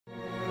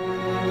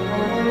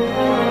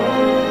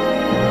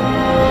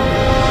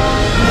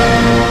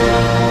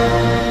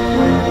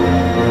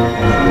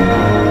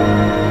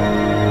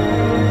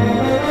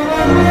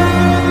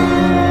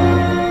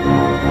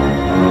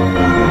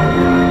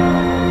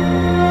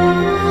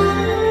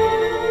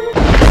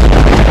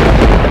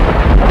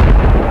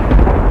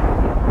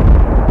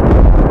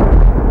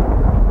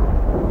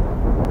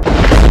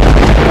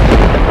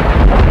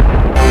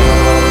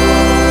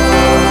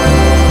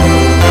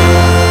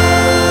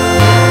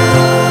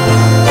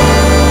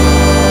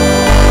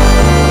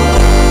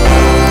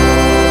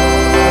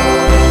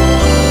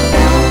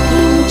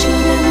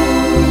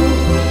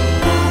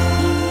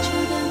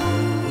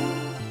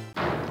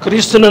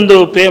క్రీస్తునందు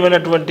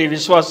ప్రియమైనటువంటి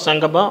విశ్వాస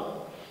సంగమా,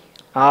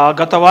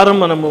 గత వారం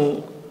మనము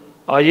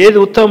ఏది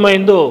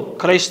ఉత్తమమైందో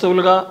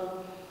క్రైస్తవులుగా,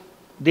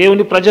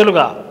 దేవుని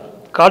ప్రజలుగా,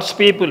 God's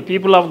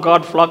people of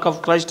God, flax of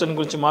Christ అని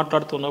గురించి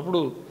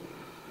మాట్లాడుతున్నప్పుడు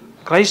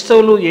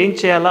క్రైస్తవులు ఏం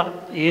చేయాలా,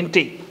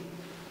 ఏంటి,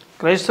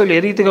 క్రైస్తవులు ఏ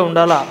రీతిగా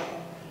ఉండాలా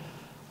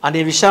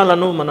అనే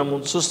విషయాలను మనము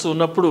చూస్తూ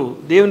ఉన్నప్పుడు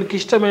దేవునికి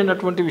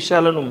ఇష్టమైనటువంటి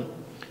విషయాలను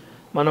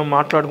మనం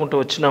మాట్లాడుకుంటూ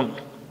వచ్చినాం.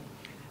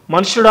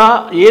 మనుషుడా,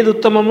 ఏది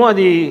ఉత్తమమో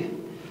అది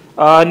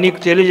నీకు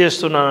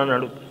తెలియజేస్తున్నాను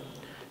అన్నాడు.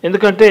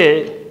 ఎందుకంటే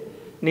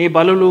నీ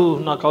బలులు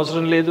నాకు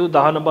అవసరం లేదు,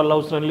 దహన బలు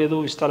అవసరం లేదు,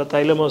 విస్తార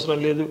తైలం అవసరం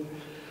లేదు,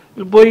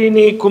 పోయి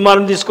నీ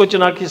కుమారుని తీసుకొచ్చి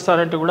నాకు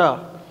ఇస్తానంటే కూడా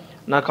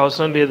నాకు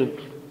అవసరం లేదు.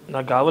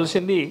 నాకు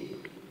కావాల్సింది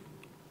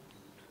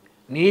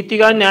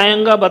నీతిగా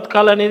న్యాయంగా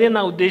బతకాలనేదే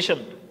నా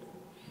ఉద్దేశం.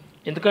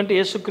 ఎందుకంటే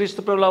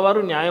యేసుక్రీస్తు ప్రభుల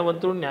వారు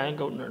న్యాయవంతుడు,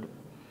 న్యాయంగా ఉన్నాడు.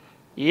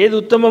 ఏది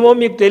ఉత్తమమో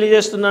మీకు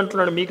తెలియజేస్తున్నా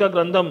అంటున్నాడు. మీకా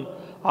గ్రంథం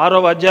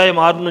 6వ అధ్యాయం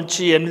 6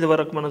 నుంచి 8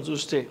 వరకు మనం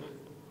చూస్తే,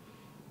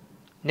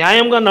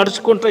 న్యాయంగా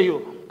నడుచుకుంటాయో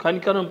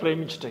కనికరం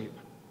ప్రేమించుతాయి.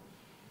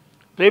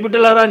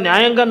 ప్రేమిటులారా,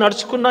 న్యాయంగా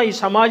నడుచుకున్న ఈ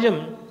సమాజం,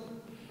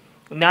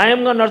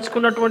 న్యాయంగా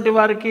నడుచుకున్నటువంటి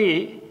వారికి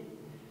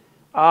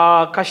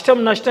కష్టం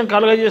నష్టం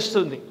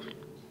కలుగజేస్తుంది.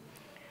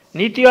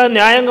 నీతిగా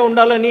న్యాయంగా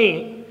ఉండాలని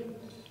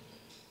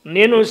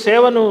నేను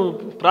సేవను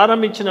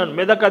ప్రారంభించినాను.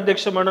 మెదక్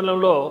అధ్యక్ష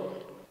మండలంలో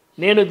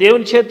నేను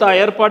దేవుని చేత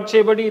ఏర్పాటు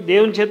చేయబడి,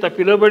 దేవుని చేత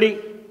పిలువబడి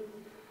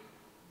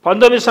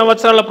 19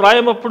 సంవత్సరాల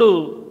ప్రాయమప్పుడు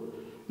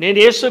నేను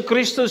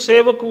యేసుక్రీస్తు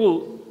సేవకు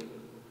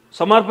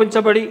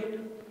సమర్పించబడి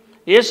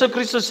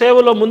యేసుక్రీస్తు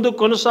సేవలో ముందుకు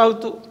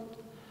కొనసాగుతూ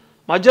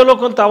మధ్యలో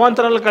కొంత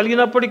అవాంతరాలు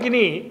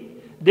కలిగినప్పటికీ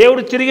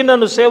దేవుడు తిరిగి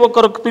నన్ను సేవ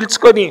కొరకు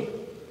పిలుచుకొని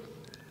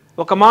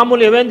ఒక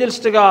మామూలు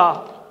ఎవెంజలిస్ట్గా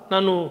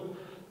నన్ను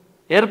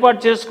ఏర్పాటు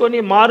చేసుకొని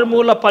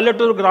మారుమూల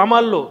పల్లెటూరు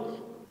గ్రామాల్లో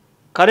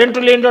కరెంటు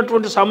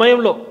లేనటువంటి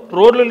సమయంలో,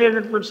 రోడ్లు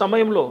లేనటువంటి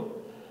సమయంలో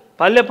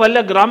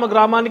పల్లె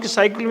గ్రామానికి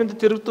సైకిల్ మీద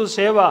తిరుగుతూ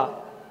సేవ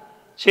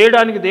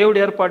చేయడానికి దేవుడు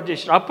ఏర్పాటు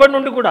చేశాడు. అప్పటి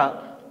నుండి కూడా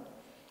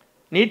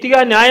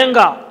నీతిగా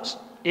న్యాయంగా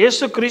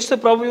యేసుక్రీస్తు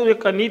ప్రభు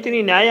యొక్క నీతిని,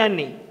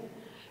 న్యాయాన్ని,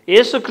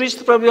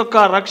 యేసుక్రీస్తు ప్రభు యొక్క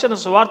రక్షణ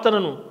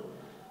సువార్తను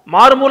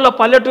మారుమూల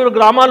పల్లెటూరు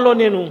గ్రామాల్లో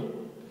నేను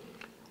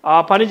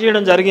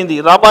పనిచేయడం జరిగింది.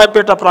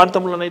 రామాయపేట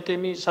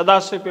ప్రాంతంలోనైతేమి,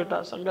 సదాశివపేట,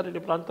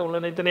 సంగారెడ్డి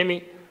ప్రాంతంలోనైతేనేమి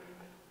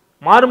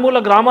మారుమూల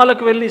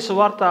గ్రామాలకు వెళ్ళి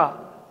సువార్త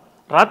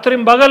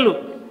రాత్రింబగళ్ళు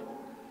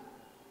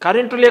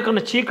కరెంటు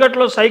లేకుండా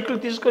చీకట్లో సైకిల్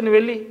తీసుకొని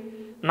వెళ్ళి,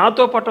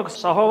 నాతో పాటు ఒక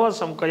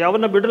సహవాసం, ఒక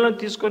యవన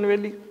బిడ్డలను తీసుకొని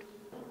వెళ్ళి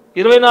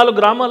 24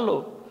 గ్రామాల్లో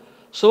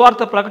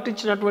సువార్త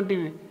ప్రకటించినటువంటి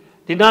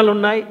దినాలు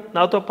ఉన్నాయి.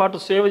 నాతో పాటు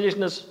సేవ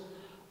చేసిన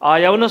ఆ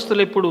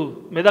యవనస్తులు ఇప్పుడు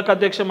మెదక్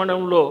అధ్యక్ష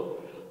మండలంలో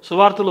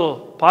సువార్తలో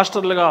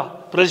పాస్టర్లుగా,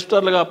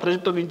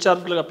 ప్రెసిడెంట్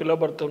ఇన్ఛార్జ్లుగా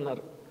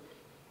పిలువబడుతున్నారు.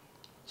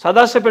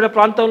 సదాశివపేట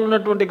ప్రాంతంలో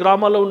ఉన్నటువంటి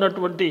గ్రామాల్లో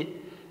ఉన్నటువంటి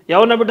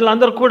యవన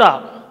బిడ్డలందరూ కూడా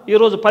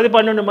ఈరోజు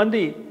 10-12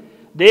 మంది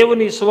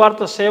దేవుని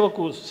సువార్త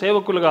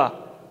సేవకులుగా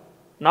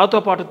నాతో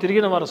పాటు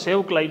తిరిగిన వారు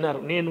సేవకులు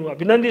అయినారు. నేను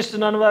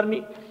అభినందిస్తున్నాను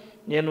వారిని.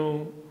 నేను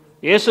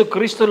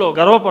యేసుక్రీస్తులో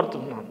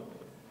గర్వపడుతున్నాను.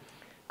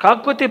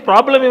 కాకపోతే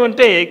ప్రాబ్లం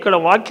ఏమంటే, ఇక్కడ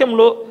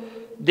వాక్యంలో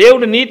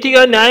దేవుడు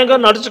నీతిగా న్యాయంగా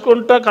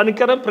నడుచుకుంటా,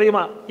 కనికరం, ప్రేమ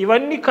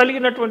ఇవన్నీ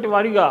కలిగినటువంటి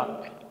వారిగా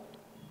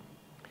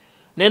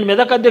నేను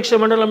మెదక్ అధ్యక్ష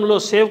మండలంలో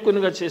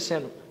సేవకునిగా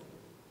చేశాను.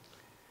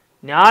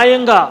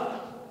 న్యాయంగా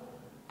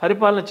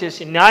పరిపాలన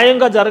చేసి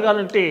న్యాయంగా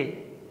జరగాలంటే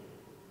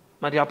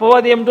మరి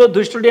అపవాది ఏమిటో,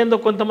 దుష్టుడు ఏందో,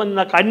 కొంతమంది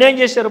నాకు అన్యాయం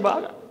చేశారు.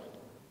 బాగా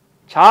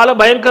చాలా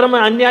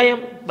భయంకరమైన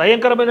అన్యాయం,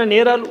 భయంకరమైన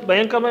నేరాలు,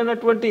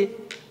 భయంకరమైనటువంటి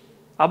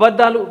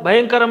అబద్ధాలు,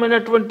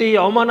 భయంకరమైనటువంటి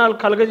అవమానాలు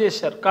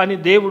కలగజేశారు. కానీ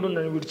దేవుడు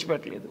నన్ను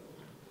విడిచిపెట్టలేదు.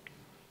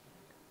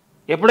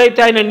 ఎప్పుడైతే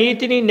ఆయన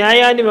నీతిని,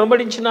 న్యాయాన్ని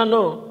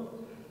వెంబడించినానో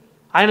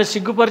ఆయన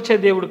సిగ్గుపరిచే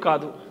దేవుడు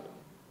కాదు.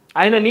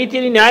 ఆయన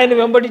నీతిని, న్యాయాన్ని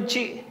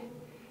వెంబడించి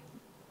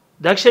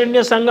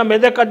దక్షిణ సంఘం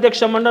మెదక్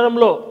అధ్యక్ష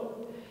మండలంలో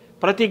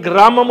ప్రతి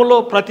గ్రామంలో,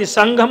 ప్రతి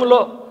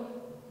సంఘంలో,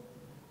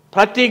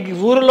 ప్రతి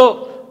ఊరిలో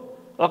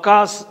ఒక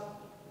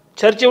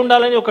చర్చి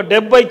ఉండాలని ఒక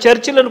 70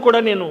 చర్చిలను కూడా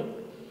నేను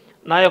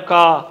నా యొక్క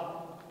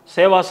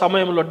సేవా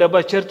సమయంలో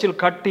 70 చర్చిలు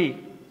కట్టి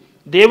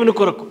దేవుని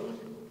కొరకు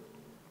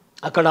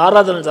అక్కడ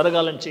ఆరాధన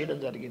జరగాలని చేయడం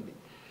జరిగింది.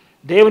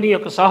 దేవుని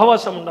యొక్క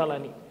సహవాసం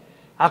ఉండాలని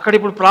అక్కడ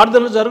ఇప్పుడు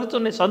ప్రార్థనలు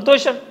జరుగుతున్నాయి.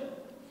 సంతోషం,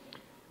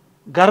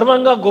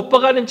 గర్వంగా,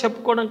 గొప్పగా నేను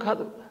చెప్పుకోవడం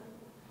కాదు.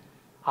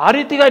 ఆ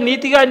రీతిగా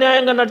నీతిగా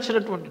న్యాయంగా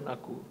నడిచినటువంటి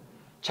నాకు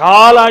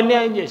చాలా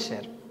అన్యాయం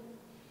చేశారు,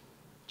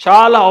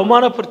 చాలా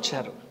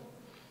అవమానపరిచారు,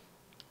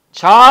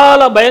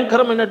 చాలా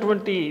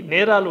భయంకరమైనటువంటి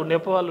నేరాలు,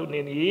 నెపవాలు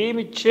నేను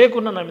ఏమి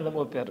చేయకుండా నా మీద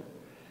మోపారు.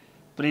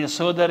 ప్రియ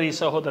సోదరి,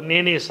 సహోదరు,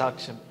 నేనే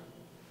సాక్ష్యం.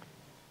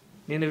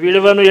 నేను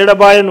విడువను,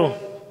 ఎడబాయను,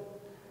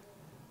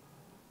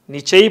 నీ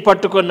చేయి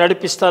పట్టుకొని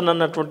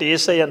నడిపిస్తానన్నటువంటి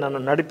యేసయ్య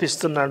నన్ను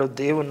నడిపిస్తున్నాడు.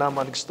 దేవుని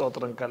నామానికి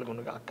స్తోత్రం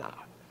కలుగును గాక.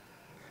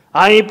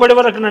 ఆయన ఇప్పటి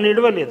వరకు నన్ను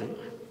ఇడవలేదు.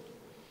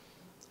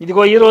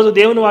 ఇదిగో ఈరోజు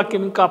దేవుని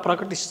వాక్యం ఇంకా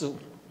ప్రకటిస్తూ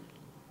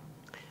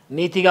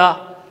నీతిగా,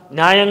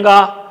 న్యాయంగా,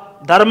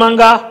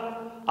 ధర్మంగా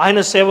ఆయన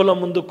సేవలో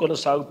ముందుకు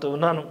కొనసాగుతూ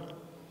ఉన్నాను.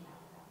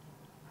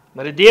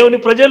 మరి దేవుని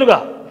ప్రజలుగా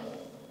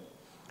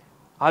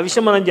ఆ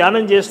విషయం మనం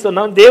ధ్యానం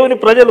చేస్తున్నాం. దేవుని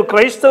ప్రజలు,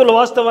 క్రైస్తవులు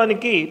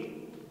వాస్తవానికి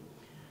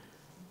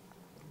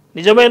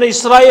నిజమైన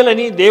ఇశ్రాయేల్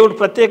అని దేవుడు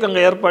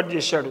ప్రత్యేకంగా ఏర్పాటు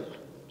చేశాడు.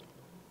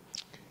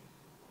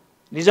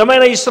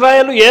 నిజమైన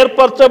ఇశ్రాయేలు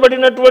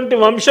ఏర్పరచబడినటువంటి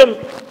వంశం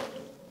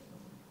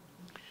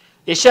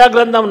యెషయా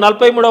గ్రంథం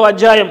 43వ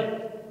అధ్యాయం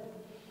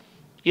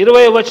 20వ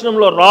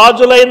వచనంలో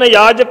రాజులైన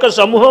యాజక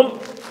సమూహం,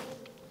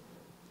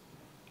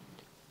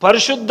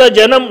 పరిశుద్ధ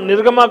జనం,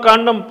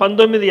 నిర్గమకాండం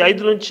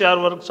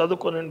 19:5-6 వరకు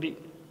చదువుకోనండి.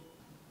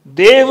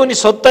 దేవుని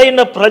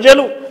సొత్తైన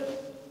ప్రజలు,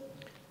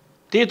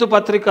 తీతు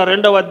పత్రిక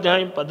 2వ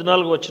అధ్యాయం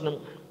 14వ వచనం.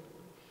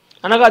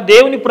 అనగా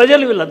దేవుని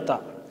ప్రజలు వీళ్ళంతా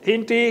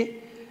ఏంటి?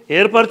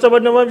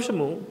 ఏర్పరచబడిన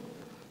వంశము,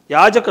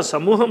 యాజక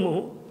సమూహము,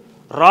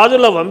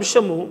 రాజుల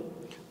వంశము,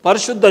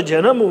 పరిశుద్ధ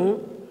జనము,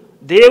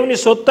 దేవుని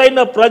సొత్తైన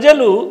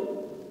ప్రజలు,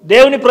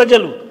 దేవుని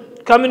ప్రజలు,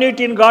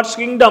 కమ్యూనిటీ ఇన్ గాడ్స్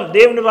కింగ్డమ్,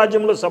 దేవుని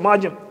రాజ్యంలో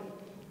సమాజం.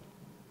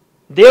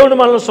 దేవుడు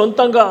మనల్ని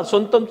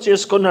సొంతం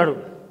చేసుకున్నాడు.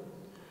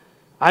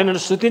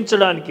 ఆయనను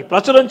స్తుతించడానికి,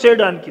 ప్రచురం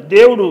చేయడానికి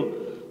దేవుడు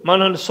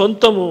మనల్ని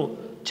సొంతము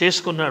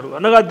చేసుకున్నాడు.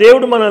 అనగా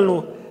దేవుడు మనల్ని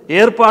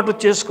ఏర్పాటు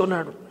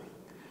చేసుకున్నాడు.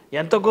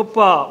 ఎంత గొప్ప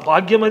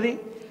భాగ్యం అది!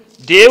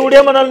 దేవుడే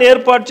మనల్ని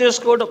ఏర్పాటు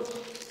చేసుకోవడం.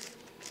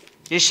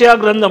 యెషయా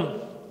గ్రంథం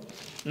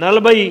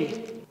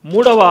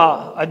 43వ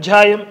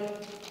అధ్యాయం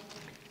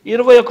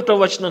 21వ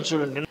వచనం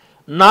చూడండి.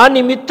 నా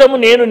నిమిత్తము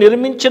నేను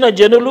నిర్మించిన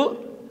జనులు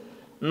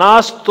నా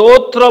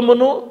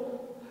స్తోత్రమును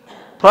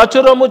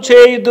ప్రచురము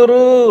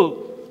చేయుదురు.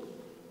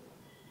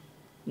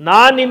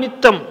 నా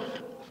నిమిత్తం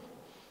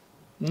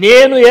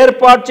నేను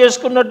ఏర్పాటు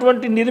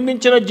చేసుకున్నటువంటి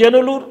నిర్మించిన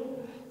జనులు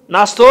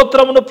నా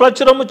స్తోత్రమును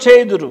ప్రచురము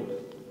చేయుదురు.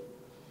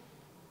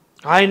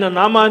 ఆయన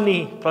నామాన్ని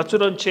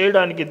ప్రచురం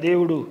చేయడానికి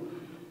దేవుడు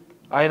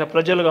ఆయన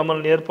ప్రజలుగా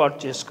మనల్ని ఏర్పాటు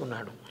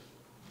చేసుకున్నాడు.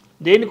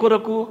 దేని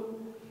కొరకు?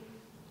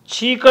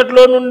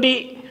 చీకట్లో నుండి,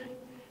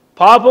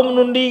 పాపం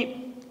నుండి,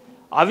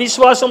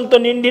 అవిశ్వాసంతో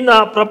నిండిన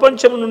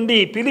ప్రపంచం నుండి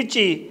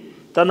పిలిచి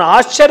తన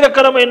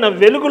ఆశ్చర్యకరమైన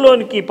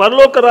వెలుగులోనికి,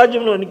 పరలోక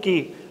రాజ్యంలోనికి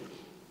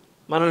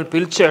మనల్ని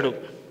పిలిచాడు.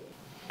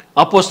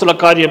 అపోస్తుల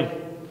కార్యం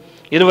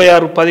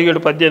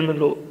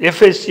 26:17-18,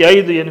 ఎఫెసీ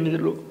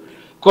 5:8,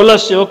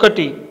 కొలస్సీ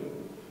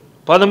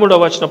 1:13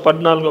 వచనం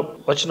 14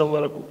 వచనం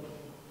వరకు.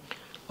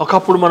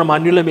 ఒకప్పుడు మనం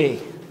అన్యులమే,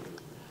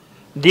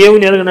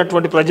 దేవుని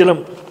ఎరగనటువంటి ప్రజలం.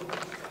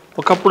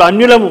 ఒకప్పుడు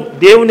అన్యులము,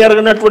 దేవుని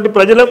ఎరగనటువంటి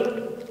ప్రజలం,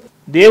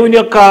 దేవుని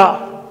యొక్క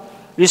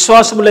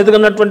విశ్వాసములు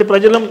ఎదగనటువంటి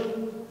ప్రజలం.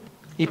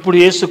 ఇప్పుడు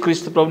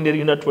యేసుక్రీస్తు ప్రభువుని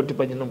ఎరిగినటువంటి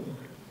ప్రజలం.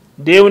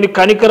 దేవుని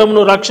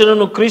కనికరమును,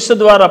 రక్షణను క్రీస్తు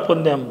ద్వారా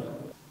పొందాము.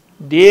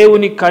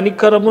 దేవుని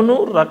కనికరమును,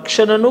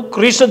 రక్షణను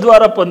క్రీస్తు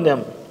ద్వారా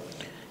పొందాము.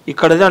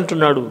 ఇక్కడదే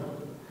అంటున్నాడు,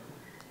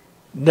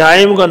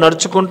 న్యాయముగా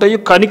నడుచుకుంటాయి,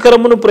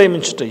 కనికరమును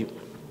ప్రేమించుటయు,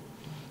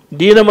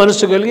 దీన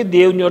మనసు కలిగి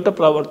దేవుని యొద్ద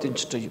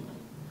ప్రవర్తించుటయు.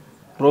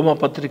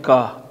 రోమపత్రిక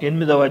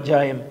 8వ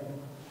అధ్యాయం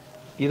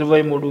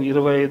 23,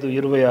 25,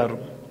 26.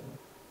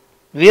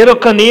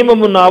 వేరొక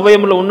నియమము నా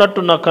అవయములో ఉన్నట్టు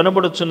నాకు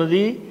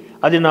కనబడుచున్నది.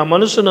 అది నా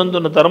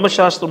మనసునందున్న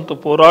ధర్మశాస్త్రంతో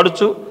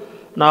పోరాడుచు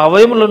నా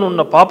అవయములను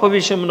ఉన్న పాప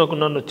విషయమునకు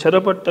నన్ను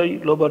చెరపట్టి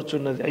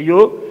లోబరుచున్నది. అయ్యో,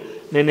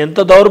 నేను ఎంత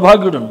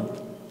దౌర్భాగ్యుడను!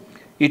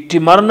 ఇట్టి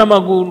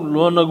మరణమగు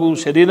లోనగు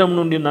శరీరం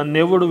నుండి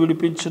నన్నెవడు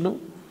విడిపించును?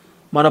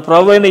 మన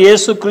ప్రభువైన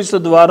యేసుక్రీస్తు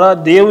ద్వారా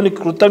దేవుని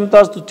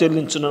కృతజ్ఞతాస్తుతి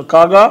చెల్లించును.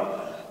 కాగా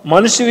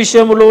మనిషి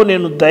విషయంలో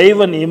నేను దైవ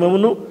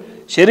నియమమును,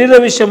 శరీర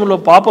విషయంలో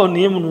పాప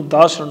నియమును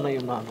దాసుడనై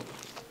ఉన్నాను.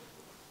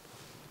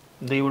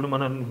 దేవుడు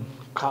మనల్ని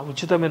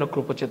ఉచితమైన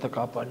కృపచేత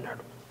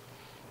కాపాడినాడు.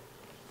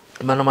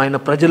 మనం ఆయన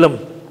ప్రజలం,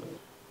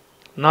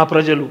 నా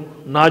ప్రజలు,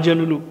 నా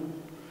జనులు.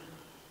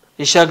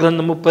 యెషయా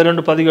గ్రంథం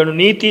 32:17,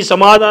 నీతి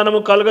సమాధానము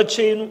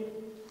కలగచేయును,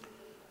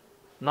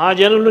 నా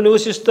జనులు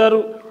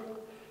నివసిస్తారు.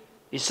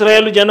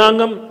 ఇశ్రాయేలు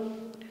జనాంగం,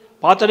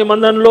 పాత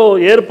నిబంధనలో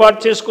ఏర్పాటు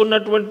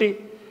చేసుకున్నటువంటి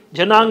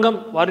జనాంగం,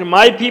 వారి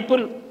మై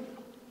పీపుల్.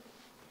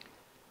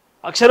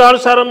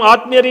 అక్షరానుసారం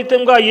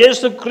ఆత్మీయరీతంగా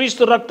యేసు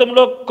క్రీస్తు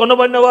రక్తంలో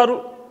కొనబడినవారు.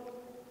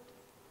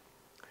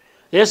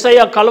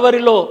 యేసయ్య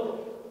కల్వరిలో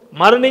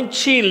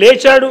మరణించి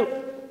లేచాడు,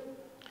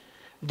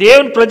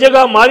 దేవుని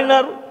ప్రజగా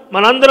మారినారు.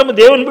 మనందరం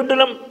దేవుని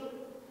బిడ్డలం.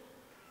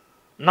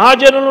 నా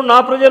జనులు, నా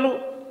ప్రజలు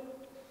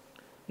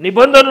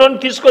నిబంధనలోని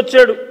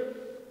తీసుకొచ్చాడు.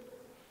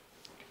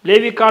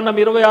 లేవికాండం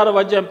 26వ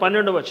అధ్యాయం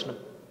 12వ వచనం.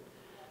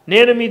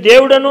 నేను మీ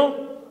దేవుడను,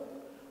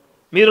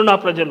 మీరు నా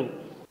ప్రజలు.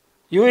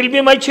 You will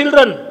be my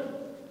children.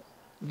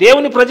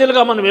 దేవుని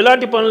ప్రజలుగా మనం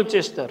ఎలాంటి పనులు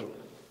చేస్తారు?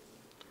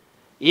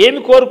 ఏమి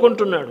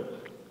కోరుకుంటున్నాడు?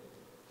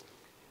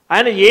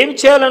 ఆయన ఏమి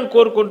చేయాలని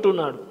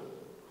కోరుకుంటున్నాడు?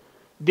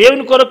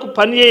 దేవుని కొరకు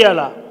పని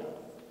చేయాలా?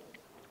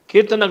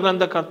 కీర్తన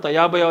గ్రంథకర్త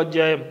 50వ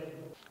అధ్యాయం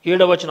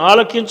 7వ వచనం.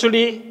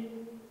 ఆలకించుడి,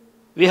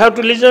 we have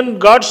to listen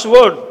God's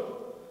word.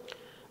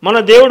 మన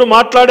దేవుడు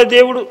మాట్లాడే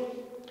దేవుడు.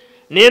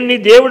 నేను నీ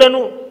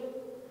దేవుడను,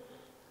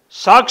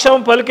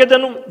 సాక్ష్యం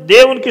పలికెదను,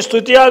 దేవునికి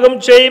స్తుతియాగం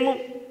చేయము.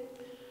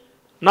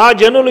 నా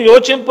జనులు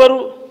యోచింపరు,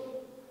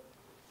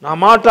 నా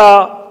మాట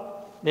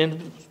నేను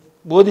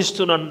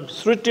బోధిస్తున్నాను.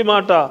 సృష్టి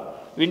మాట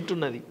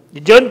వింటున్నది,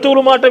 జంతువుల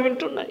మాట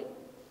వింటున్నాయి,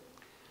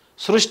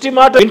 సృష్టి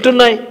మాట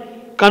వింటున్నాయి,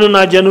 కానీ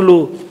నా జనులు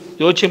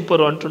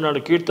యోచింపరు అంటున్నాడు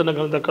కీర్తన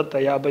గ్రంథకర్త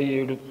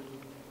 57.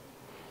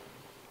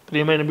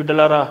 ప్రియమైన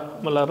బిడ్డలారా,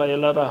 మళ్ళారా,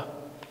 ఎలారా,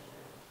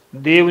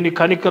 దేవుని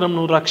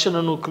కనికరమును,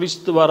 రక్షణను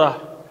క్రీస్తు ద్వారా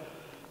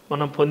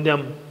మనం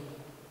పొందాం.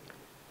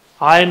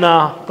 ఆయన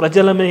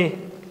ప్రజలమే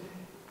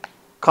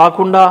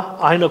కాకుండా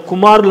ఆయన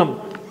కుమారులం,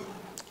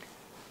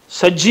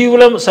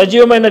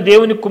 సజీవమైన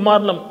దేవుని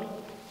కుమారులం.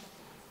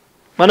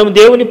 మనం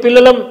దేవుని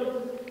పిల్లలం,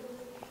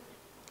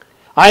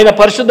 ఆయన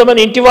పరిశుద్ధమైన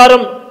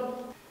ఇంటివారం.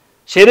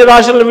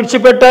 శరీరాశలను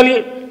విడిచిపెట్టాలి.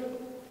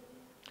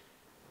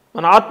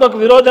 మన ఆత్మకు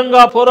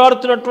విరోధంగా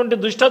పోరాడుతున్నటువంటి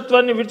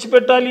దుష్టత్వాన్ని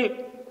విడిచిపెట్టాలి.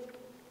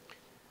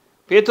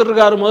 పేతురు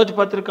గారు మొదటి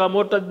పత్రిక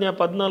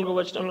 1:14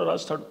 వచనంలో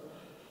రాస్తాడు,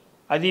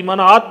 అది మన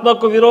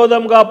ఆత్మకు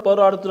విరోధంగా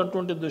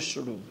పోరాడుతున్నటువంటి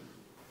దుష్టుడు.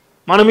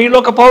 మనం ఈ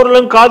లోక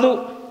పౌరులం కాదు,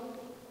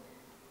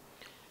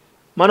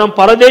 మనం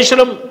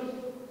పరదేశులం.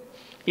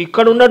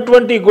 ఇక్కడ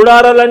ఉన్నటువంటి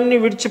గుడారాలన్నీ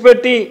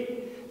విడిచిపెట్టి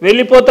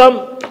వెళ్ళిపోతాం.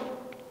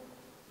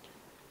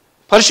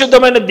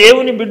 పరిశుద్ధమైన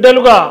దేవుని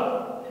బిడ్డలుగా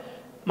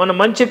మన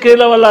మంచి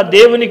క్రియల వల్ల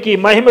దేవునికి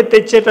మహిమ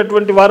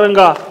తెచ్చేటటువంటి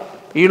వారంగా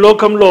ఈ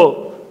లోకంలో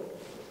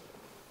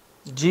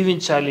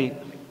జీవించాలి.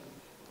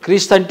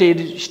 క్రీస్తు అంటే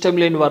ఇష్టం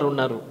లేని వారు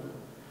ఉన్నారు.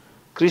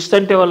 క్రీస్తు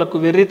అంటే వాళ్ళకు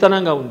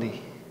వెర్రితనంగా ఉంది.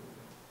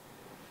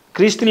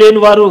 క్రీస్తు లేని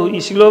వారు ఈ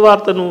శిలువ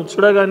వార్తను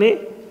చూడగానే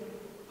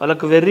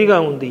వాళ్ళకు వెర్రిగా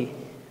ఉంది.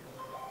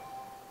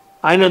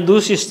 ఆయన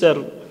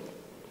దూషిస్తారు.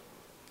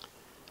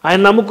 ఆయన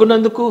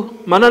నమ్ముకున్నందుకు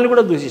మనల్ని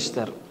కూడా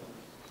దూషిస్తారు.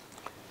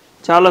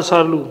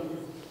 చాలాసార్లు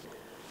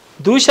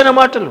దూషణ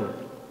మాటలు,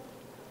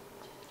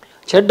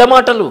 చెడ్డ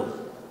మాటలు,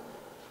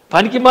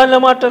 పనికిమాలిన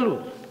మాటలు,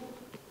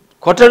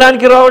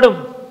 కొట్టడానికి రావడం,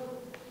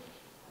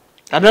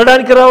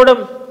 అనడానికి రావడం.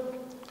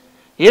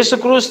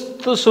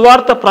 యేసుక్రీస్తు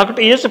సువార్త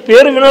యేసు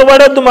పేరు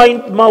వినబడద్దు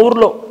మా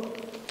ఊర్లో.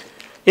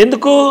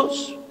 ఎందుకు?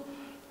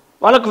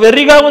 వాళ్ళకు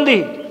వెర్రిగా ఉంది.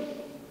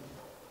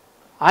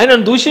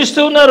 ఆయనను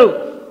దూషిస్తూ ఉన్నారు.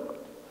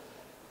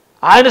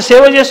 ఆయన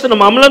సేవ చేస్తున్న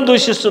మమ్మల్ని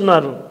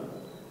దూషిస్తున్నారు.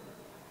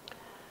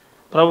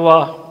 ప్రభువా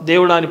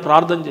దేవుడా అని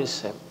ప్రార్థన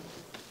చేశాం.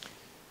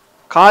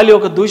 ఖాళీ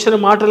ఒక దూషణ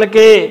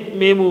మాటలకే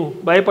మేము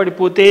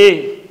భయపడిపోతే,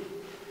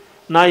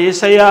 నా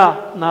యేసయ్య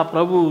నా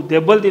ప్రభు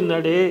దెబ్బలు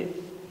తిన్నాడే,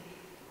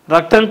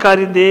 రక్తం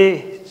కారిందే,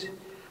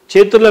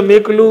 చేతుల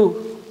మేకులు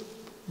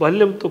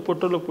బల్లెంతో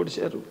పొట్టలో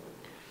పొడిచారు,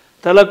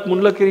 తలకు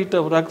ముళ్ళ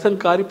కిరీటం, రక్తం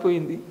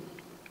కారిపోయింది.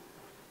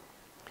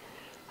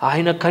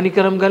 ఆయన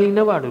కనికరం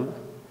కలిగినవాడు,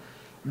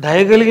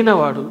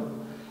 దయగలిగినవాడు,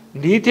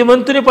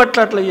 నీతిమంతుని పట్ల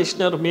అట్లా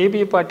చేసినారు,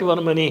 మేబీ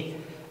పాటివనమని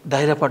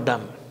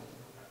ధైర్యపడ్డాం.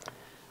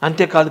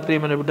 అంతేకాదు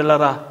ప్రియమైన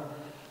బిడ్డలారా,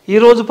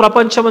 ఈరోజు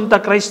ప్రపంచమంతా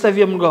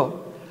క్రైస్తవ్యంగా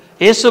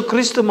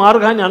యేసుక్రీస్తు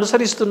మార్గాన్ని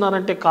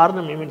అనుసరిస్తున్నారంటే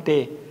కారణం ఏమంటే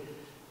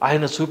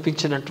ఆయన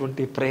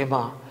చూపించినటువంటి ప్రేమ,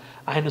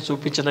 ఆయన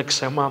చూపించిన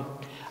క్షమ,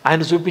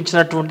 ఆయన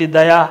చూపించినటువంటి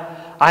దయ,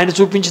 ఆయన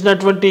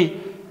చూపించినటువంటి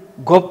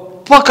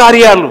గొప్ప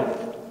కార్యాలు.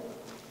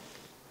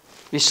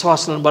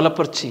 విశ్వాసాలను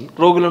బలపరిచి,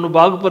 రోగులను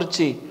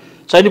బాగుపరిచి,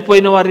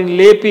 చనిపోయిన వారిని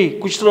లేపి,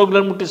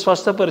 కుష్ఠరోగులను ముట్టి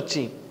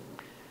స్వస్థపరిచి,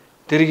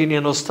 తిరిగి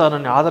నేను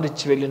వస్తానని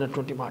ఆదరించి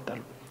వెళ్ళినటువంటి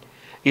మాటలు.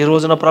 ఈ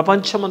రోజున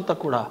ప్రపంచమంతా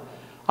కూడా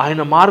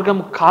ఆయన మార్గం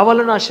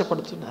కావాలని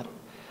ఆశపడుతున్నారు.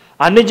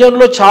 అన్ని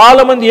జనుల్లో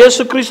చాలామంది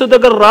యేసుక్రీస్తు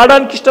దగ్గర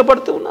రావడానికి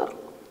ఇష్టపడుతూ ఉన్నారు.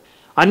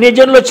 అన్ని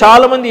జనుల్లో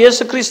చాలామంది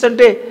యేసుక్రీస్తు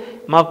అంటే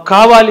మాకు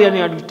కావాలి అని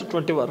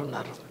అడుగుతున్నటువంటి వారు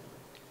ఉన్నారు.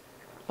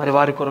 మరి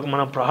వారి కొరకు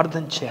మనం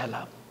ప్రార్థన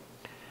చేయాలా?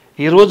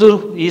 ఈరోజు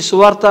ఈ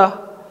సువార్త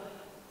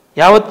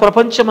యావత్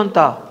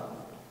ప్రపంచమంతా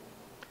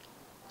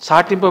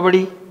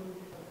సాటింపబడి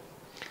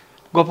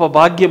గొప్ప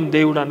భాగ్యం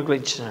దేవుడు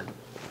అనుగ్రహించినాడు.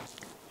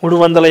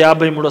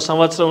 353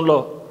 సంవత్సరంలో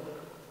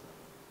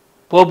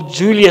పోప్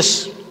జూలియస్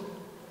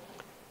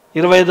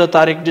 25వ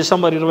తారీఖు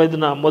డిసెంబర్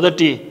 25న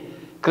మొదటి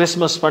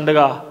క్రిస్మస్ పండుగ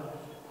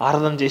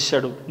ఆరాధన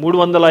చేశాడు.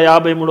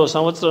 353వ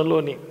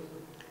సంవత్సరంలోని,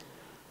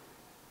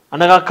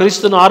 అనగా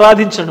క్రీస్తును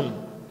ఆరాధించడం,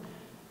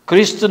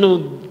 క్రీస్తును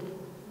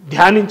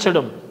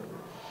ధ్యానించడం,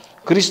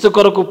 క్రీస్తు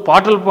కొరకు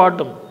పాటలు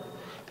పాడడం,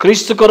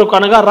 క్రీస్తు కొరకు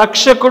అనగా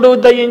రక్షకుడు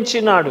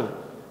దయించినాడు.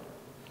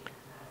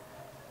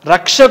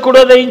 రక్షకుడు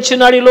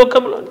దయించినాడు ఈ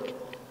లోకంలోనికి.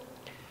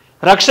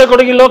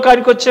 రక్షకుడు ఈ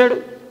లోకానికి వచ్చాడు.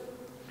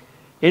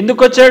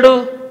 ఎందుకు వచ్చాడు?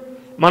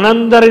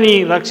 మనందరినీ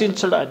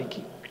రక్షించడానికి.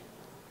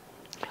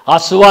 ఆ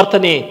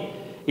సువార్తనే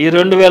ఈ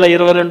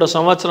 2022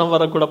 సంవత్సరం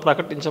వరకు కూడా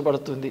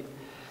ప్రకటించబడుతుంది.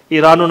 ఈ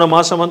రానున్న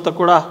మాసం అంతా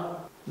కూడా,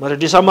 మరి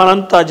డిసెంబర్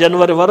అంతా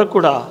జనవరి వరకు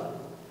కూడా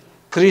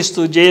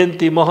క్రీస్తు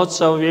జయంతి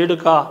మహోత్సవ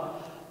వేడుక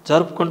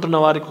జరుపుకుంటున్న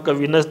వారికి ఒక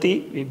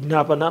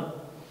విజ్ఞాపన,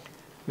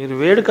 మీరు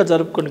వేడుక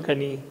జరుపుకొని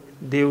కానీ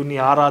దేవుని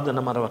ఆరాధన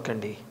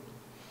మరవకండి,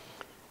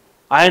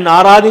 ఆయన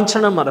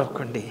ఆరాధించడం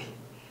మరవకండి.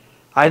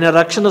 ఆయన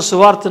రక్షణ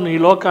సువార్తను ఈ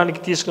లోకానికి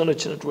తీసుకొని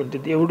వచ్చినటువంటి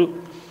దేవుడు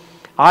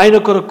ఆయన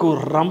కొరకు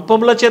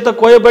రంపముల చేత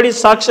కోయబడి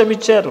సాక్ష్యం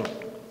ఇచ్చారు.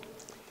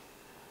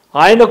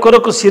 ఆయన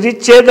కొరకు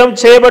శిరిచ్ఛేదం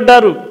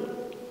చేయబడ్డారు.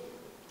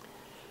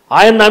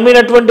 ఆయన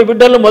నమ్మినటువంటి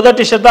బిడ్డలు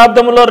మొదటి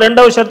శతాబ్దంలో,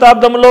 2వ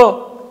శతాబ్దంలో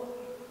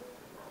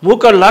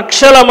మూక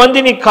లక్షల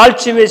మందిని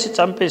కాల్చివేసి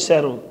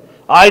చంపేశారు.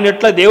 ఆయన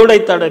ఎట్లా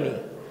దేవుడైతాడని,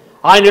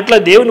 ఆయన ఎట్లా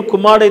దేవుని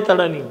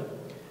కుమారుడైతాడని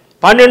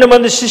 12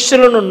 మంది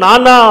శిష్యులను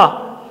నానా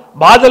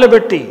బాధలు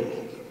పెట్టి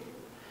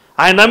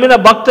ఆయన నమ్మిన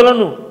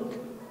భక్తులను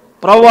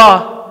ప్రభువా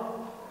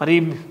మరి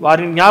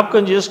వారిని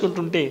జ్ఞాపకం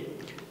చేసుకుంటుంటే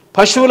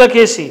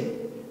పశువులకేసి,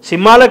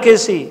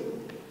 సింహాలకేసి,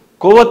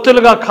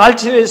 కొవ్వొత్తులుగా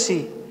కాల్చివేసి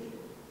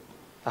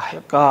ఆ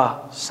యొక్క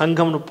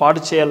సంఘంను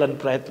పాడు చేయాలని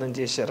ప్రయత్నం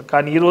చేశారు.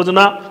 కానీ ఈ రోజున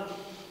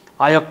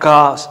ఆ యొక్క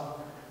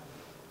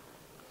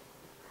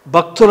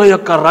భక్తుల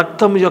యొక్క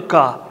రక్తం యొక్క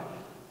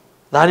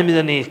దాని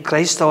మీదనే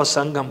క్రైస్తవ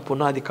సంఘం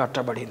పునాది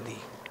కట్టబడింది.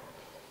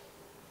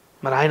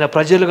 మరి ఆయన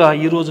ప్రజలుగా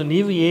ఈరోజు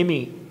నీవు ఏమి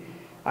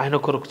ఆయన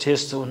కొరకు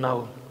చేస్తూ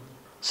ఉన్నావు?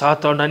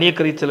 సాతానుడు అనేక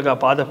రీతిలుగా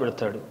బాధ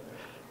పెడతాడు,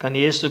 కానీ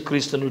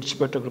యేసుక్రీస్తును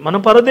విడిచిపెట్టకు. మనం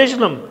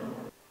పరదేశం,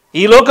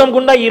 ఈ లోకం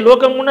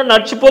గుండా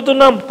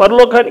నడిచిపోతున్నాం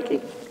పరలోకానికి.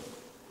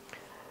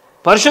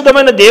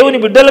 పరిశుద్ధమైన దేవుని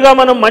బిడ్డలుగా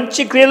మనం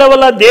మంచి క్రియల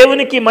వల్ల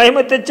దేవునికి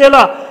మహిమ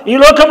తెచ్చేలా ఈ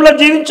లోకంలో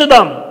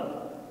జీవించుదాం.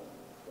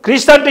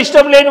 క్రీస్తు అంటే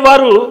ఇష్టం లేని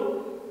వారు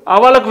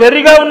వాళ్ళకు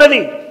వెర్రిగా ఉన్నది.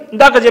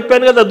 ఇందాక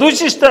చెప్పాను కదా,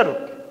 దూషిస్తారు,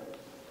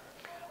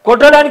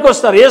 కొట్టడానికి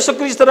వస్తారు.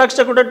 యేసుక్రీస్తు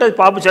రక్షకుడు అంటే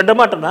చెడ్డ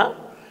మాటనా,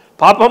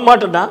 పాపం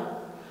మాటనా?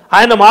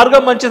 ఆయన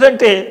మార్గం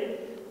మంచిదంటే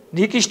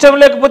నీకు ఇష్టం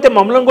లేకపోతే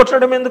మమ్మల్ని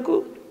కొట్టడం ఎందుకు?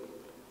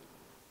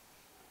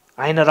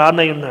 ఆయన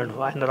రానై ఉన్నాడు,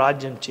 ఆయన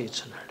రాజ్యం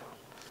చేస్తున్నాడు.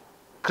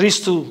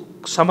 క్రీస్తు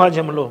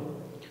సమాజంలో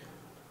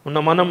ఉన్న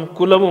మనం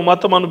కులము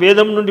మతం అను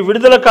భేదం నుండి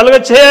విడుదల కలగ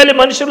చేయాలి.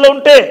 మనుషుల్లో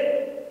ఉంటే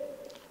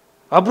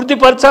అభివృద్ధి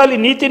పరచాలి.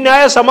 నీతి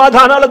న్యాయ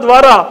సమాధానాల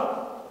ద్వారా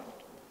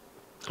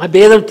ఆ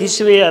భేదం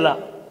తీసివేయాలా.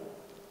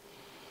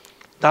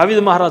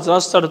 దావీదు మహారాజు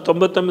రాస్తాడు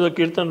 99వ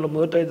కీర్తనలో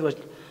 1:5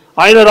 వచనం,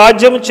 ఆయన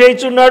రాజ్యం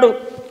చేయుచున్నాడు,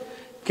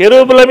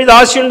 కెరూబుల మీద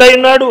ఆసీనుడై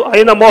ఉన్నాడు,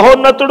 ఆయన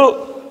మహోన్నతుడు,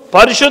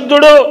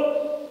 పరిశుద్ధుడు,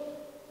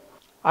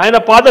 ఆయన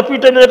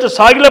పాదపీఠం మీద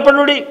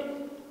సాగిలపడుడి,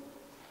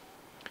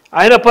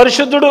 ఆయన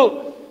పరిశుద్ధుడు,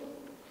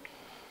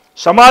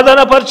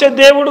 సమాధానపరిచే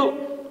దేవుడు.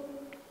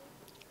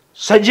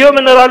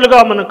 సజీవమైన రాళ్ళుగా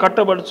మనం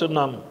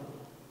కట్టబడుతున్నాము.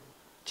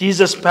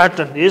 జీసస్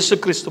ప్యాటర్న్,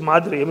 యేసుక్రీస్తు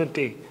మాదిరి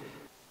ఏమంటే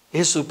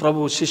యేసు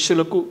ప్రభు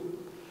శిష్యులకు,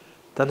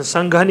 తన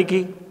సంఘానికి,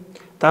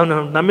 తాను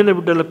నమ్మిన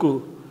బిడ్డలకు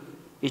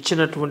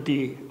ఇచ్చినటువంటి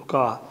ఒక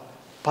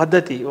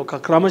పద్ధతి, ఒక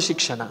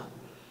క్రమశిక్షణ,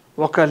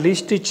 ఒక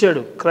లిస్ట్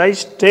ఇచ్చాడు.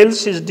 Christ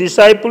tells his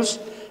disciples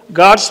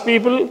God's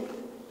people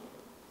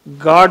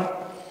God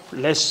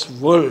less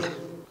world.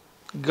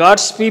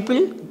 God's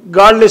people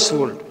godless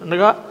world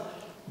అనగా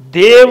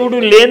దేవుడు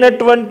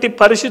లేనటువంటి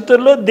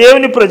పరిస్థితుల్లో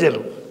దేవుని ప్రజలు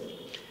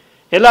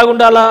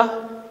ఎలాగుండాలా?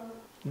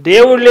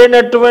 దేవుడు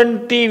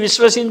లేనటువంటి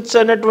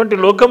విశ్వసించనటువంటి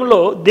లోకంలో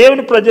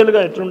దేవుని ప్రజలుగా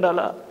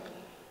ఎట్లుండాలా?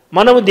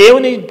 మనము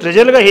దేవుని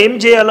ప్రజలుగా ఏం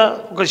చేయాలా?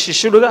 ఒక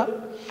శిష్యుడుగా,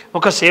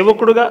 ఒక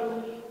సేవకుడుగా,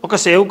 ఒక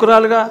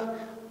సేవకురాలుగా.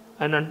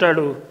 ఆయన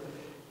అంటాడు,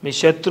 మీ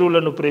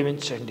శత్రువులను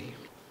ప్రేమించండి.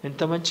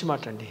 ఎంత మంచి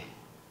మాట అండి!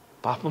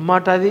 పాపం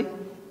మాట అది.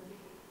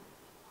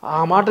 ఆ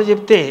మాట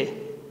చెప్తే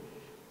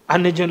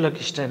అన్యజనులకు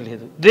ఇష్టం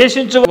లేదు.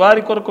 ద్వేషించు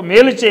వారి కొరకు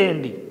మేలు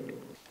చేయండి,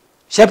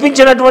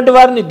 శపించినటువంటి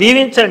వారిని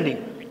దీవించండి,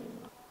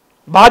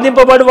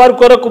 బాధింపబడి వారి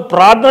కొరకు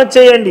ప్రార్థన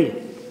చేయండి,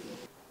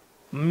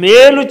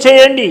 మేలు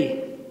చేయండి,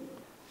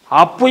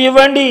 అప్పు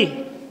ఇవ్వండి.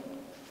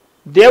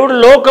 దేవుడు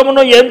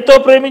లోకమును ఎంతో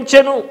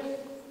ప్రేమించెను.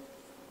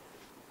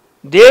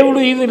 దేవుడు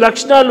ఇవి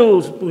లక్షణాలు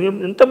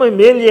ఎంతమంది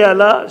మేలు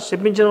చేయాలా,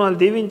 శపించిన వాళ్ళని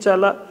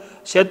దీవించాలా,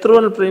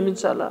 శత్రువులను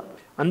ప్రేమించాలా,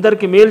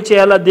 అందరికీ మేలు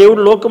చేయాలా.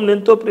 దేవుడు లోకమును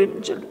ఎంతో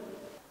ప్రేమించాడు.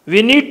 We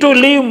need to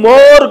live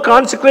more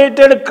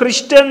consecrated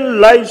Christian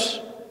lives.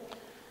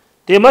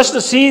 They must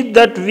see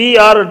that we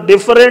are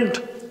different.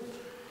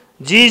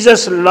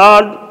 Jesus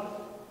Lord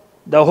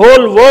the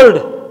whole world,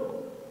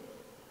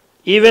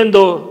 even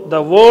though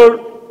the world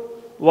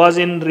was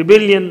in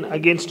rebellion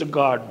against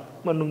God.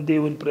 మనం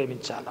దేవుని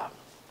ప్రేమించాలా.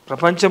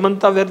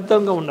 ప్రపంచమంతా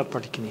వ్యర్థంగా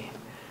ఉన్నప్పటికీ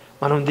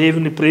మనం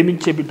దేవుని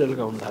ప్రేమించే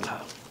బిడ్డలుగా ఉండాలా.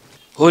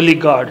 Holi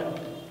God,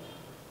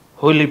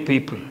 Holi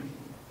people.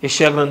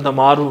 యెషయా గ్రంథం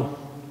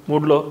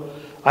 6:3లో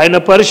ఆయన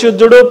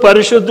పరిశుద్ధుడు,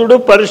 పరిశుద్ధుడు,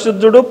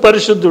 పరిశుద్ధుడు,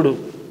 పరిశుద్ధుడు.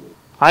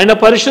 ఆయన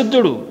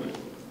పరిశుద్ధుడు.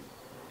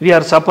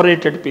 We are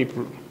separated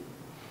people,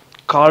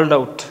 called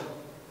out.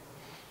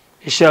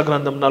 యెషయా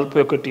గ్రంథం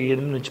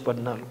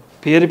 41:8-14.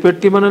 పేరు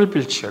పెట్టి మనల్ని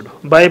పిలిచాడు.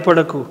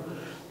 భయపడకు,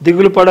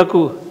 దిగులు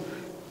పడకు,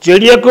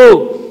 జడియకు,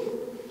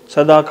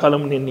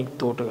 సదాకాలం నేను నీకు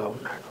తోడుగా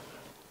ఉన్నాడు.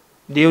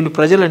 దేవుని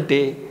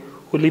ప్రజలంటే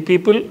Holi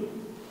people,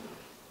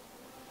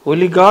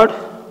 Holi God,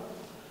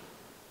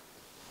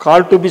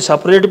 called to be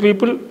separate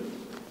people,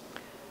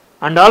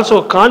 and also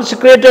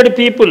consecrated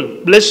people,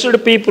 blessed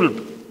people.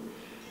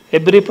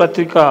 Hebrew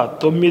పత్రిక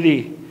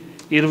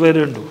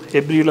 9:22.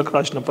 హెబ్రీలకు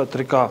రాసిన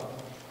పత్రిక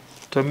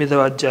 9వ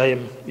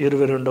అధ్యాయం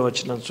 22వ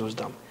వచనం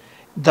చూద్దాం.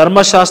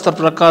 ధర్మశాస్త్ర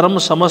ప్రకారం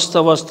సమస్త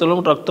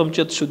వస్తువులను రక్తం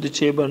చేత శుద్ధి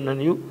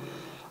చేయబడిననియు,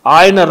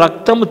 ఆయన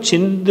రక్తము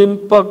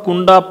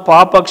చిందింపకుండా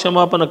పాప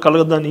క్షమాపణ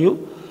కలగదనియు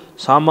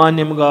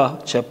సామాన్యంగా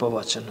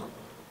చెప్పవచ్చును.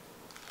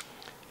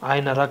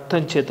 ఆయన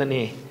రక్తం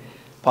చేతనే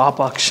పాప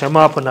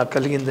క్షమాపణ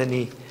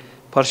కలిగిందని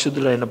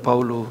పరిశుద్ధులైన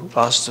పౌలు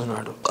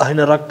రాస్తున్నాడు.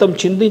 ఆయన రక్తం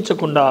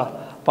చిందించకుండా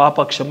పాప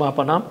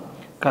క్షమాపణ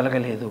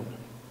కలగలేదు.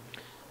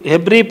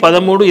 హెబ్రీ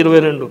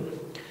 13:22.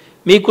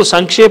 మీకు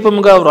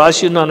సంక్షేపంగా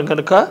వ్రాసి ఉన్నాను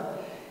కనుక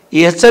ఈ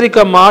హెచ్చరిక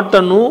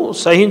మాటను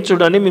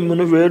సహించుడని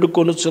మిమ్మల్ని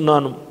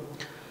వేడుకొనుచున్నాను.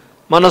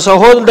 మన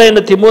సహోదరుడైన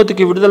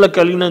తిమోతికి విడుదల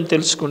కలిగినని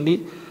తెలుసుకోండి.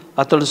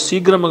 అతడు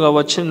శీఘ్రముగా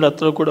వచ్చిన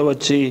అతడు కూడా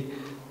వచ్చి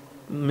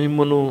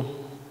మిమ్మను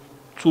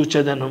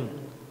చూచెదను.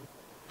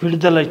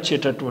 విడుదల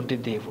ఇచ్చేటటువంటి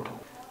దేవుడు,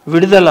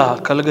 విడుదల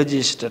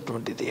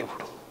కలగజేసేటటువంటి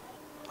దేవుడు,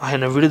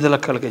 ఆయన విడుదల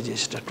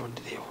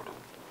కలగజేసేటటువంటి దేవుడు.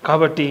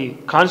 కాబట్టి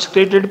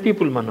కాన్సక్రేటెడ్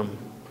పీపుల్, మనం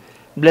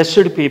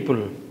బ్లెస్డ్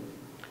పీపుల్,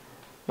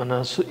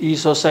 ఈ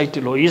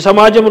సొసైటీలో, ఈ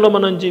సమాజంలో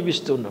మనం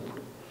జీవిస్తూ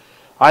ఉన్నప్పుడు,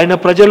 ఆయన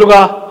ప్రజలుగా,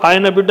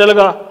 ఆయన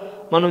బిడ్డలుగా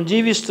మనం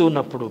జీవిస్తూ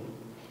ఉన్నప్పుడు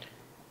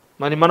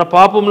మరి మన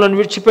పాపములను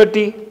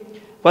విడిచిపెట్టి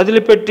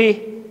వదిలిపెట్టి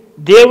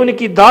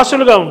దేవునికి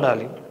దాసులుగా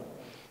ఉండాలి.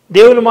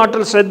 దేవుని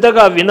మాటలు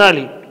శ్రద్ధగా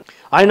వినాలి.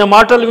 ఆయన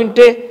మాటలు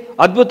వింటే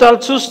అద్భుతాలు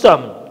చూస్తాం.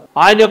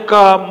 ఆయన యొక్క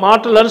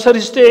మాటలు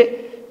అనుసరిస్తే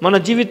మన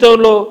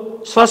జీవితంలో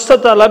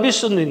స్వస్థత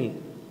లభిస్తుంది.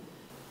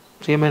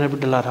 ప్రియమైన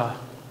బిడ్డలారా,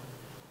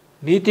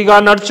 నీతిగా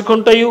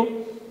నడుచుకుంటయు,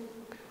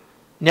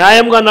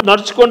 న్యాయంగా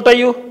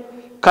నడుచుకుంటయు,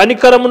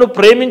 కనికరమును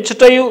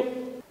ప్రేమించుటయు,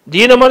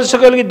 దీన మనసు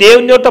కలిగి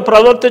దేవుని యొక్క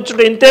ప్రవర్తించుట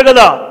ఇంతే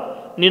కదా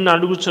నిన్ను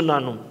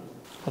అడుగుచున్నాను.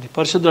 అది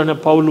పరిశుద్ధుడైన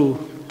పౌలు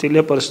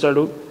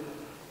తెలియపరుస్తాడు.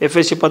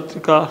 ఎఫెసీ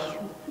పత్రిక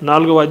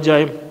 4వ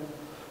అధ్యాయం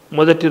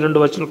 1-2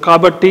 వచనం.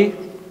 కాబట్టి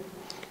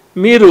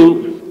మీరు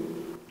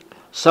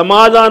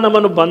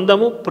సమాధానమును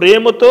బంధము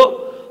ప్రేమతో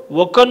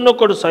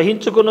ఒకరినొకడు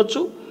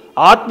సహించుకొనొచ్చు,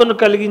 ఆత్మను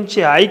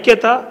కలిగించే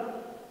ఐక్యత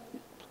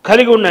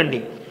కలిగి ఉండండి.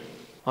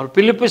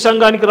 ఫిలిప్పీ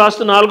సంఘానికి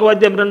రాస్తున్న 4వ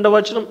అధ్యాయం 2వ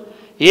వచనం,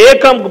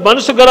 ఏకం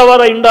మనసు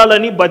గలవారై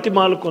ఉండాలని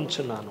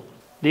బతిమాలుకొంచున్నాను.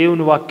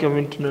 దేవుని వాక్యం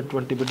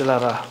వింటున్నటువంటి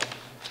బిడ్డలారా,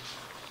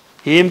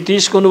 ఏం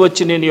తీసుకొని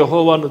వచ్చి నేను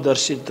యెహోవాను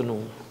దర్శింతును?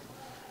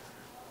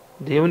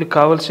 దేవునికి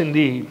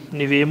కావాల్సింది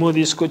నీవేమో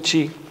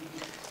తీసుకొచ్చి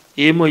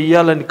ఏమో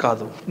ఇయ్యాలని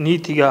కాదు,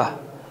 నీతిగా,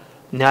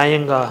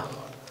 న్యాయంగా,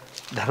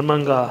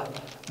 ధర్మంగా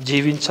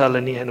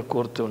జీవించాలని ఆయన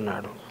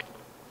కోరుతున్నాడు.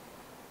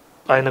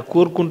 ఆయన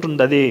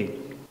కోరుకుంటుంది అదే.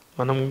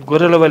 మనం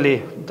గొర్రెల వలె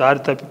దారి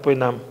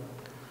తప్పిపోయినాం.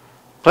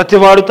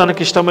 ప్రతివాడు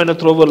తనకిష్టమైన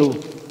త్రోవలు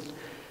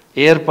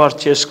ఏర్పాటు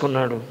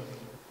చేసుకున్నాడు.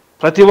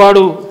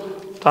 ప్రతివాడు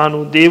తాను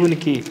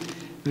దేవునికి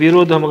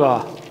విరోధముగా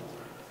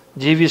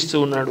జీవిస్తూ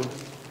ఉన్నాడు.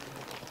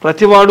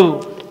 ప్రతివాడు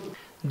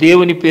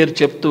దేవుని పేరు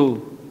చెప్తూ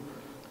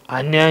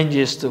అన్యాయం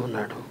చేస్తూ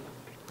ఉన్నాడు.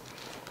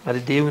 మరి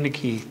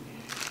దేవునికి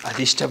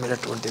అది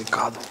ఇష్టమైనటువంటిది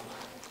కాదు.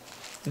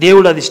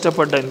 దేవుడు అది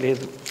ఇష్టపడడం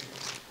లేదు.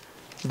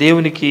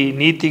 దేవునికి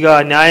నీతిగా,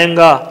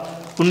 న్యాయంగా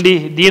ఉండి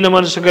దీన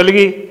మనసు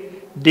కలిగి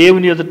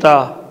దేవుని ఎదుట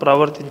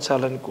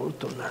ప్రవర్తించాలని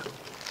కోరుతున్నాడు.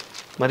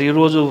 మరి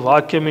ఈరోజు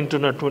వాక్యం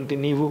వింటున్నటువంటి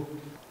నీవు,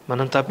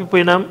 మనం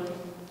తప్పిపోయినాం,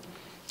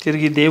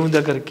 తిరిగి దేవుని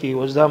దగ్గరికి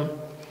వద్దాం,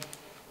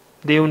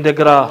 దేవుని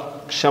దగ్గర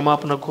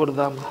క్షమాపణ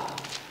కోరుదాం.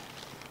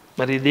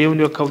 మరి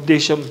దేవుని యొక్క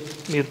ఉద్దేశం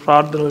మీరు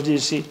ప్రార్థనలు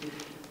చేసి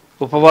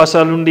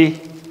ఉపవాసాలుండి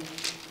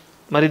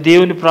మరి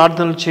దేవుని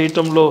ప్రార్థనలు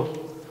చేయటంలో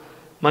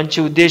మంచి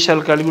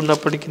ఉద్దేశాలు కలిగి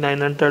ఉన్నప్పటికీ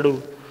ఆయన అంటాడు,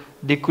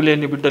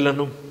 దిక్కులేని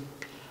బిడ్డలను,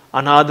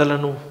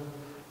 అనాథలను,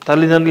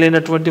 తల్లిదండ్రులు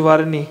లేనటువంటి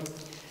వారిని,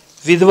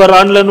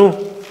 విధవరాండ్లను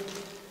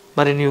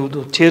మరి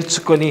నీవు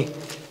చేర్చుకొని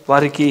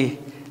వారికి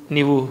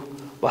నీవు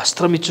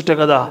వస్త్రం ఇచ్చుట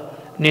కదా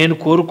నేను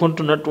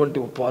కోరుకుంటున్నటువంటి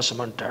ఉపవాసం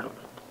అంటాడు.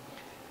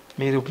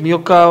 మీరు మీ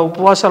యొక్క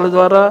ఉపవాసాల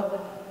ద్వారా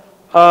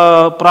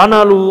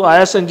ప్రాణాలు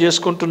ఆయాసం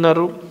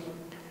చేసుకుంటున్నారు.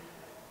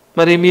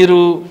 మరి మీరు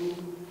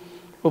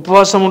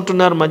ఉపవాసం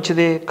ఉంటున్నారు,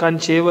 మంచిదే, కానీ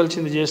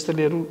చేయవలసింది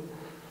చేస్తలేరు.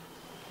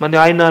 మరి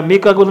ఆయన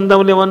మీకా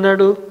గ్రంథంలో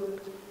ఏమన్నాడు?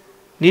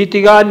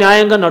 నీతిగా,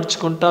 న్యాయంగా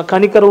నడుచుకుంటా,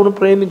 కనికరమును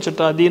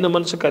ప్రేమించుట, దీన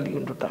మనసు కలిగి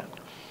ఉండుట.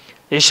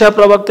 యెషయా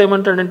ప్రవక్త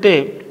ఏమంటాడంటే,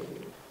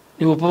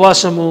 నీ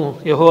ఉపవాసము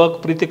యెహోవాకు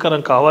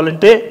ప్రీతికరం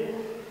కావాలంటే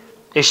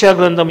యెషయా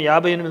గ్రంథం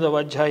 58వ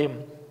అధ్యాయం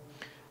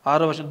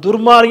 6వ వచనం,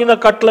 దుర్మార్గిన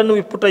కట్లను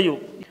విప్పుటయు,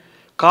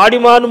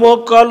 కాడిమాను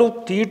మోకాలు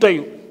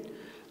తీయుటయు,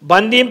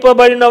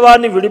 బంధింపబడిన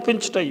వారిని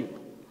విడిపించుటయు,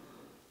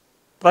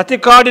 ప్రతి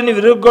కాడిని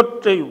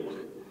విరుగొట్టయు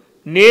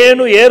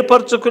నేను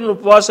ఏర్పరచుకున్న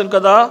ఉపవాసం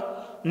కదా.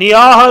 నీ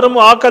ఆహారము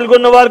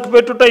ఆకలిగొన్న వారికి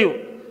పెట్టుటయు,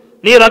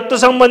 నీ రక్త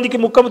సంబంధికి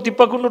ముఖము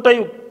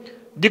తిప్పకుండుటయు,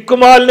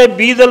 దిక్కుమాలిన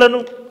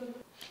బీదలను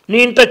నీ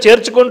ఇంట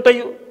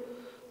చేర్చుకుంటయు,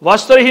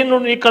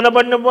 వస్త్రహీనుడు నీ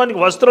కనబడిన వానికి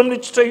వస్త్రం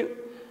ఇచ్చుటయు,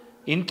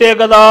 ఇంతే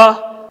కదా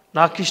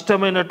నాకు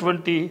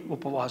ఇష్టమైనటువంటి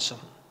ఉపవాసం.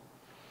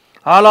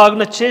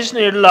 అలాగన చేసిన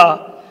ఎడ్ల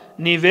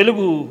నీ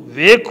వెలుగు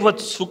వేకువ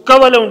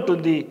సుక్కవలె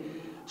ఉంటుంది,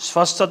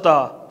 స్వస్థత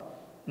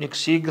నీకు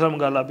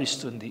శీఘ్రంగా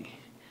లభిస్తుంది.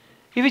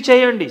 ఇవి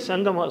చేయండి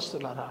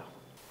సంఘమస్తులారా.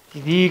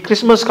 ఇది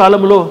క్రిస్మస్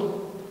కాలంలో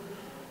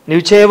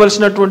నీవు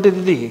చేయవలసినటువంటిది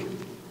ఇది.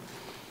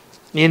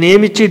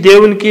 నేనేమిచ్చి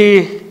దేవునికి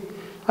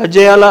అది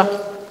చేయాలా?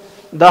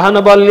 దహన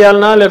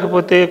బల్యాలనా,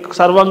 లేకపోతే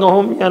సర్వాంగ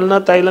హోమియాలనా,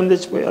 తైలం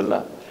తెచ్చిపోయాలా,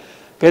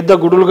 పెద్ద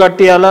గుడులు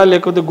కట్టియాలా,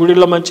 లేకపోతే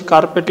గుడిలో మంచి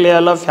కార్పెట్లు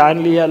వేయాలా,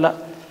 ఫ్యాన్లు వేయాలా,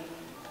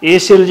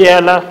 ఏసీలు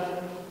చేయాలా?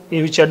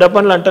 ఇవి చెడ్డ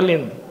పనులు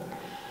అంటలేను,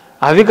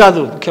 అవి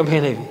కాదు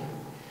ముఖ్యమైనవి.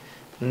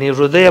 నీ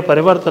హృదయ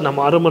పరివర్తన,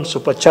 మారు మనసు,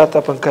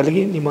 పశ్చాత్తాపం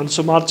కలిగి నీ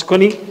మనసు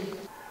మార్చుకొని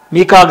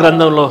మీకా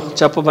గ్రంథంలో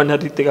చెప్పబడిన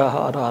రీతిగా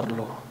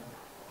 6:6లో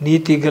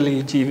నీతి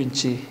కలిగి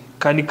జీవించి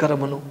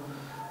కనికరమును,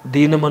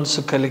 దీన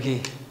మనసు కలిగి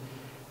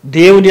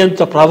దేవుని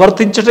అంత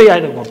ప్రవర్తించటే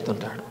ఆయన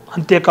కోరుతుంటాడు.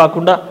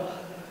 అంతేకాకుండా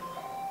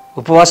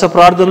ఉపవాస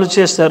ప్రార్థనలు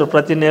చేస్తారు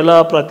ప్రతి నెల,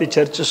 ప్రతి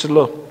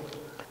చర్చెస్లో.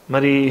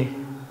 మరి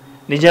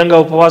నిజంగా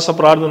ఉపవాస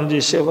ప్రార్థనలు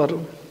చేసేవారు,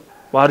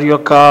 వారి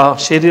యొక్క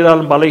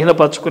శరీరాలను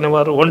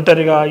బలహీనపరచుకునేవారు,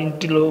 ఒంటరిగా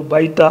ఇంటిలో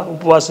బయట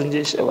ఉపవాసం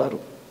చేసేవారు.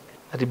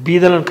 అది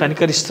బీదలను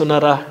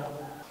కనికరిస్తున్నారా?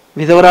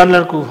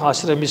 విధవరాన్లకు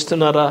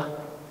ఆశ్రమిస్తున్నారా?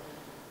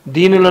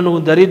 దీనులను,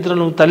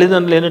 దరిద్రులను,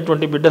 తల్లిదండ్రులు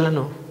లేనటువంటి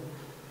బిడ్డలను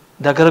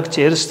దగ్గరకు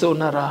చేరుస్తూ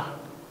ఉన్నారా?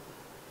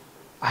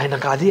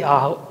 ఆయనకు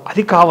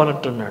అది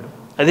కావాలంటున్నాడు.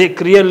 అదే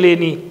క్రియలు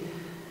లేని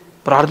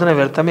ప్రార్థన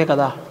వ్యర్థమే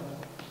కదా,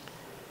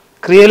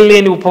 క్రియలు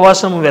లేని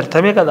ఉపవాసం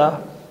వ్యర్థమే కదా,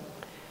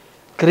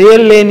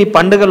 క్రియలు లేని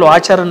పండుగలు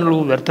ఆచరణలు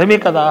వ్యర్థమే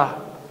కదా.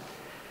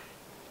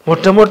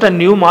 మొట్టమొదట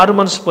నీవు మారు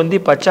మనసు పొంది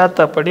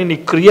పశ్చాత్తాపడి నీ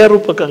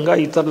క్రియారూపకంగా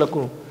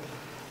ఇతరులకు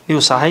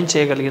నీవు సహాయం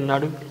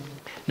చేయగలిగినాడు.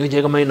 నువ్వు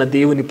నిజమైన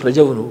దేవుని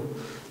ప్రజవును,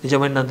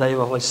 నిజమైన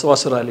దైవ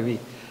విశ్వాసురాలివి,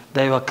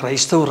 దైవ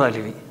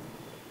క్రైస్తవురాలివి.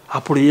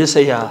 అప్పుడు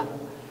యేసయ్య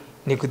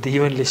నీకు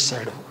దీవెనలు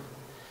ఇస్తాడు.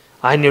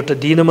 ఆయన యొక్క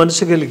దీన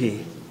మనసు కలిగి,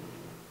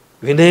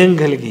 వినయం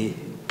కలిగి,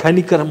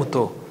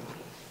 కనికరముతో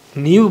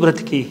నీవు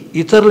బ్రతికి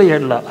ఇతరుల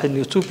ఎడల అది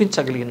నీవు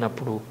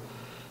చూపించగలిగినప్పుడు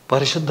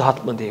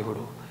పరిశుద్ధాత్మ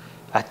దేవుడు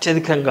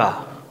అత్యధికంగా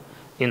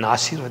నిన్ను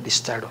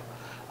ఆశీర్వదిస్తాడు.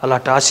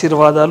 అలాంటి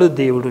ఆశీర్వాదాలు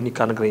దేవుడు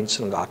నీకు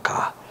అనుగ్రహించును గాక.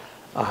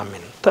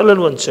 ఆమేన్.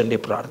 తలను వంచండి,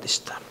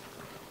 ప్రార్థిస్తాను.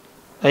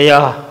 అయ్యా,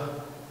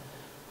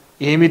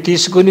 ఏమి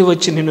తీసుకొని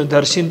వచ్చి నిన్ను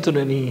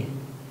దర్శింతునని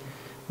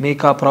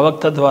మీకు ఆ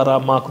ప్రవక్త ద్వారా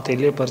మాకు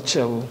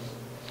తెలియపరిచావు.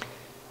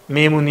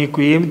 మేము నీకు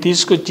ఏమి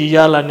తీసుకొచ్చి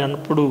ఇయ్యాలని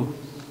అన్నప్పుడు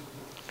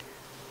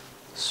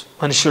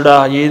మనుషుడా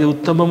ఏది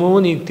ఉత్తమమో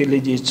నీకు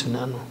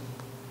తెలియజేస్తున్నాను.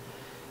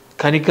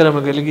 కనికరమ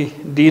కలిగి,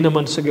 దీన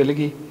మనసు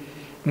కలిగి,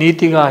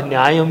 నీతిగా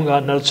న్యాయంగా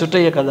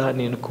నడుచుటయే కదా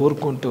నేను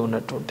కోరుకుంటూ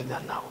ఉన్నటువంటిది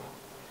అన్నావు.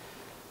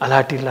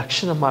 అలాంటి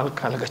లక్షణం మాకు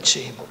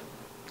కలగచేయము.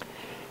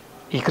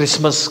 ఈ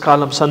క్రిస్మస్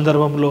కాలం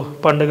సందర్భంలో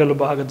పండుగలు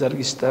బాగా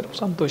జరిగిస్తారు,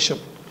 సంతోషం.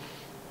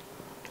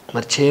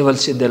 మరి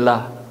చేయవలసిందెల్లా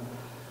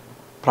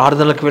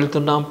ప్రార్థనలకు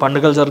వెళ్తున్నాం,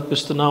 పండుగలు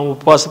జరిపిస్తున్నాం,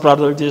 ఉపవాస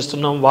ప్రార్థనలు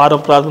చేస్తున్నాం,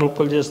 వారం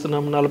ప్రార్థనలు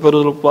చేస్తున్నాం, 40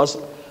 రోజులు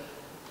ఉపవాసం.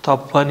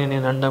 తప్పని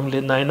నేను అనడం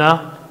లేదు నాయనా.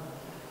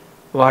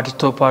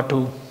 వాటితో పాటు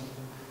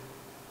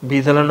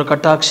బీదలను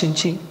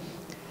కటాక్షించి,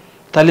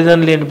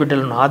 తల్లిదండ్రులు లేని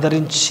బిడ్డలను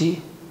ఆదరించి,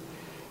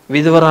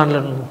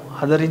 విధవరాన్లను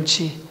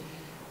ఆదరించి,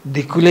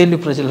 దిక్కులేని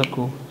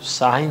ప్రజలకు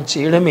సహాయం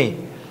చేయడమే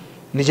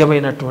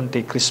నిజమైనటువంటి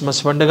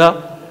క్రిస్మస్ పండుగ.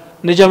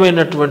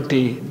 నిజమైనటువంటి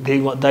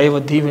దైవ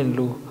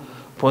దీవెనలు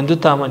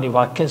పొందుతామని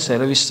వాక్యం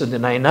సెలవిస్తుంది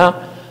నాయనా.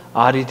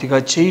 ఆ రీతిగా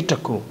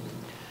చేయుటకు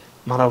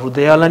మన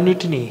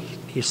హృదయాలన్నిటినీ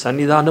నీ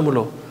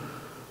సన్నిధానములో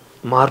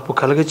మార్పు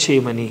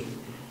కలగచేయమని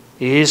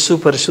యేసు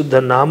పరిశుద్ధ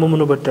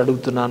నామమును బట్టి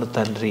అడుగుతున్నాను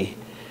తండ్రి.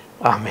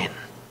 ఆమేన్.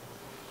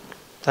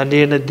 తండ్రి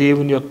అయిన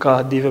దేవుని యొక్క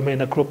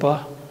దివ్యమైన కృప,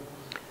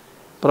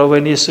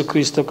 ప్రభువైన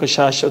యేసుక్రీస్తు యొక్క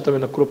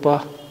శాశ్వతమైన కృప,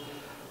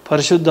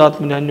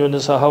 పరిశుద్ధాత్మని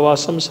అన్యోన్య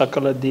సహవాసం,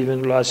 సకల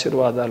దీవెనలు,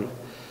 ఆశీర్వాదాలు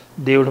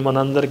దేవుడు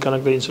మనందరికీ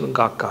అనుగ్రహించును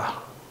గాక.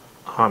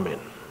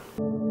 ఆమేన్.